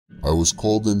I was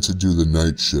called in to do the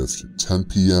night shift, 10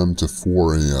 p.m. to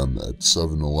 4 a.m. at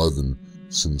 7-Eleven,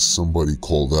 since somebody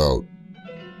called out.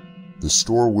 The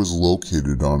store was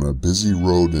located on a busy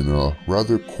road in a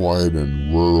rather quiet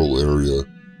and rural area.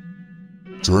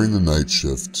 During the night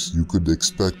shift, you could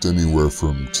expect anywhere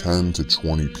from 10 to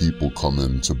 20 people come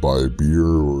in to buy a beer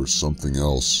or something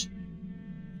else.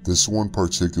 This one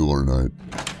particular night,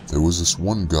 there was this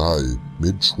one guy,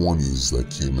 mid-20s, that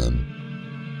came in.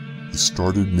 He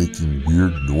started making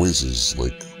weird noises,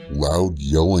 like loud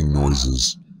yelling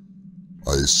noises.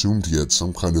 I assumed he had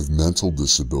some kind of mental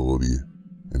disability.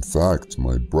 In fact,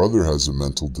 my brother has a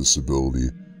mental disability,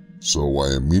 so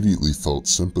I immediately felt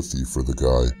sympathy for the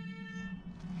guy.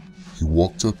 He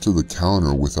walked up to the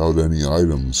counter without any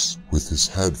items, with his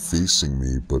head facing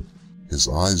me, but his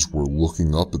eyes were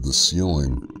looking up at the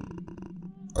ceiling.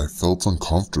 I felt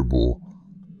uncomfortable.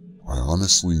 I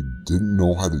honestly didn't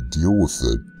know how to deal with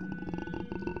it.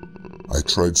 I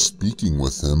tried speaking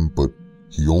with him, but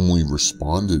he only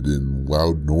responded in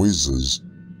loud noises.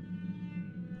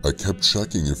 I kept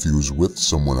checking if he was with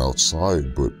someone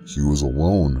outside, but he was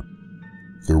alone.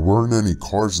 There weren't any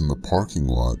cars in the parking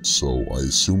lot, so I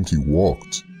assumed he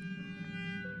walked.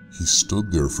 He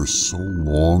stood there for so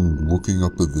long, looking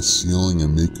up at the ceiling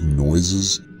and making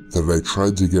noises, that I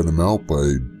tried to get him out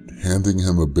by handing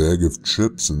him a bag of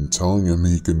chips and telling him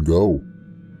he can go.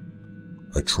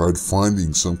 I tried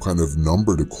finding some kind of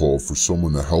number to call for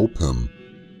someone to help him.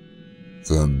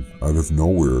 Then, out of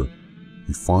nowhere,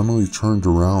 he finally turned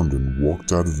around and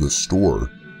walked out of the store.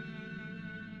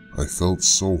 I felt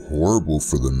so horrible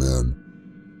for the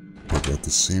man, but at the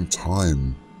same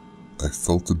time, I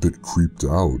felt a bit creeped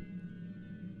out.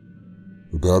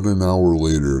 About an hour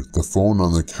later, the phone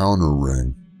on the counter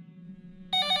rang.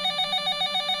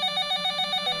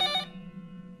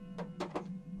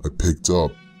 I picked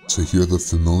up to hear the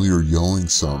familiar yelling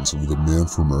sounds of the man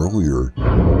from earlier.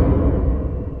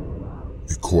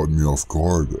 It caught me off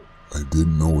guard. I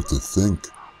didn't know what to think,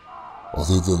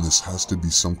 other than this has to be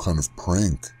some kind of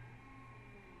prank.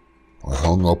 I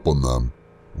hung up on them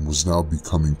and was now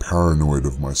becoming paranoid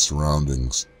of my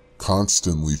surroundings,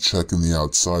 constantly checking the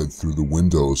outside through the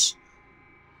windows.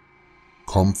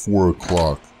 Come 4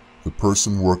 o'clock, the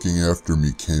person working after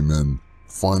me came in,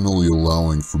 finally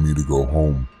allowing for me to go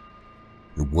home.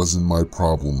 It wasn't my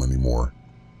problem anymore.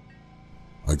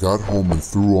 I got home and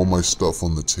threw all my stuff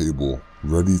on the table,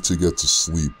 ready to get to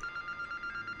sleep.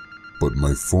 But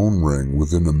my phone rang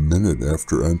within a minute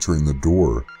after entering the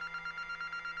door.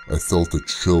 I felt a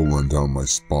chill run down my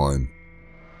spine.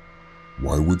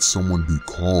 Why would someone be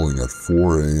calling at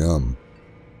 4 a.m.?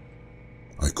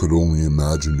 I could only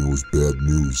imagine it was bad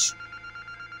news.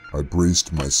 I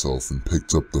braced myself and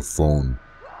picked up the phone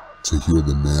to hear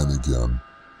the man again.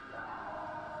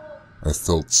 I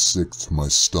felt sick to my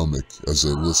stomach as I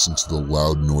listened to the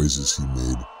loud noises he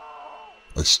made.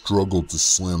 I struggled to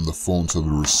slam the phone to the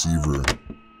receiver.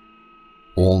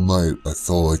 All night I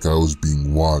felt like I was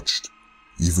being watched,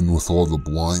 even with all the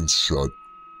blinds shut.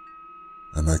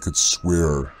 And I could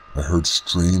swear I heard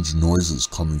strange noises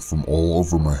coming from all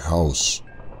over my house.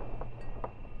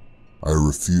 I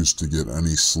refused to get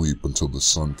any sleep until the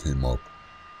sun came up.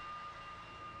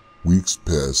 Weeks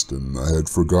passed and I had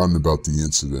forgotten about the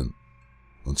incident,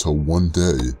 until one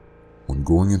day, when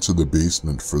going into the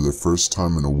basement for the first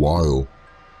time in a while,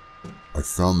 I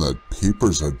found that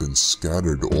papers had been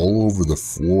scattered all over the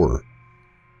floor,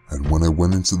 and when I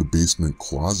went into the basement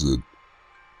closet,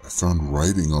 I found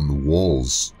writing on the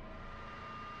walls.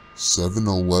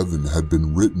 7-Eleven had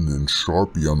been written in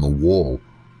Sharpie on the wall,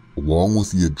 along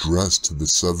with the address to the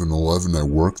 7-Eleven I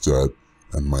worked at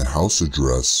and my house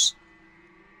address.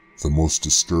 The most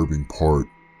disturbing part,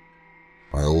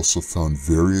 I also found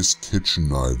various kitchen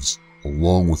knives,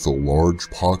 along with a large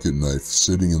pocket knife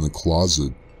sitting in the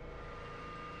closet.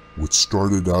 What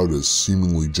started out as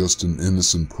seemingly just an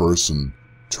innocent person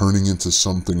turning into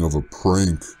something of a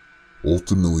prank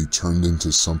ultimately turned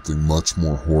into something much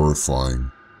more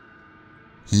horrifying.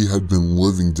 He had been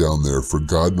living down there for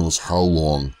God knows how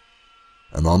long,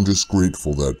 and I'm just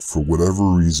grateful that for whatever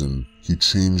reason he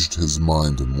changed his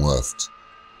mind and left,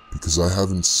 because I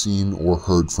haven't seen or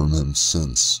heard from him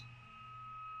since.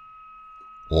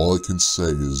 All I can say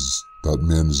is that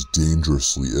man is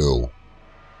dangerously ill.